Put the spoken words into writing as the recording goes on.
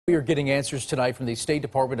We are getting answers tonight from the State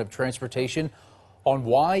Department of Transportation on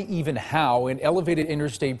why, even how, an elevated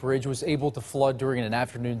interstate bridge was able to flood during an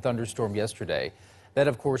afternoon thunderstorm yesterday. That,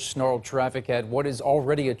 of course, snarled traffic at what is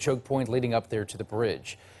already a choke point leading up there to the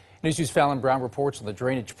bridge. News 2's Fallon Brown reports on the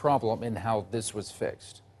drainage problem and how this was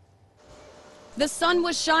fixed. The sun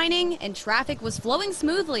was shining and traffic was flowing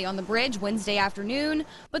smoothly on the bridge Wednesday afternoon,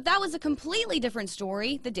 but that was a completely different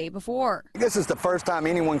story the day before. This is the first time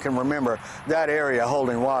anyone can remember that area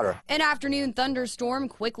holding water. An afternoon thunderstorm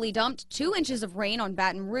quickly dumped 2 inches of rain on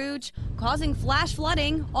Baton Rouge, causing flash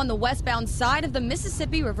flooding on the westbound side of the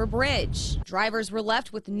Mississippi River Bridge. Drivers were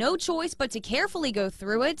left with no choice but to carefully go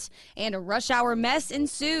through it, and a rush hour mess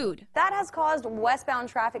ensued. That has caused westbound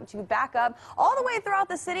traffic to back up all the way throughout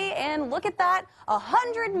the city, and look at that.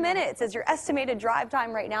 100 minutes is your estimated drive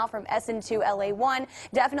time right now from SN2 LA1.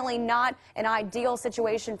 Definitely not an ideal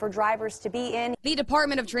situation for drivers to be in. The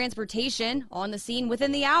Department of Transportation on the scene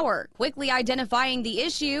within the hour, quickly identifying the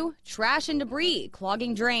issue: trash and debris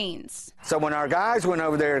clogging drains. So when our guys went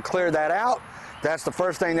over there to clear that out, that's the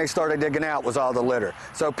first thing they started digging out was all the litter.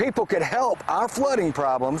 So people could help our flooding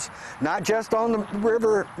problems, not just on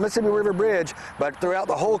the Mississippi River Bridge, but throughout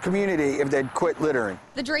the whole community if they'd quit littering.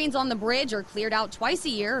 The drains on the bridge are cleared out twice a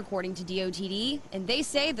year, according to DOTD, and they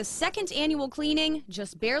say the second annual cleaning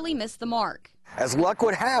just barely missed the mark. As luck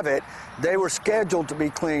would have it, they were scheduled to be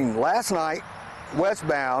cleaned last night,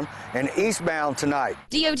 westbound, and eastbound tonight.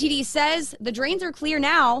 DOTD says the drains are clear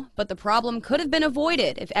now, but the problem could have been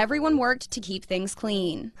avoided if everyone worked to keep things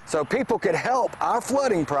clean. So people could help our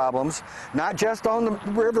flooding problems, not just on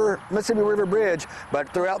the Mississippi River Bridge,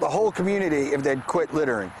 but throughout the whole community if they'd quit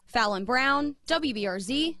littering. Fallon Brown,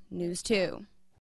 WBRZ News 2.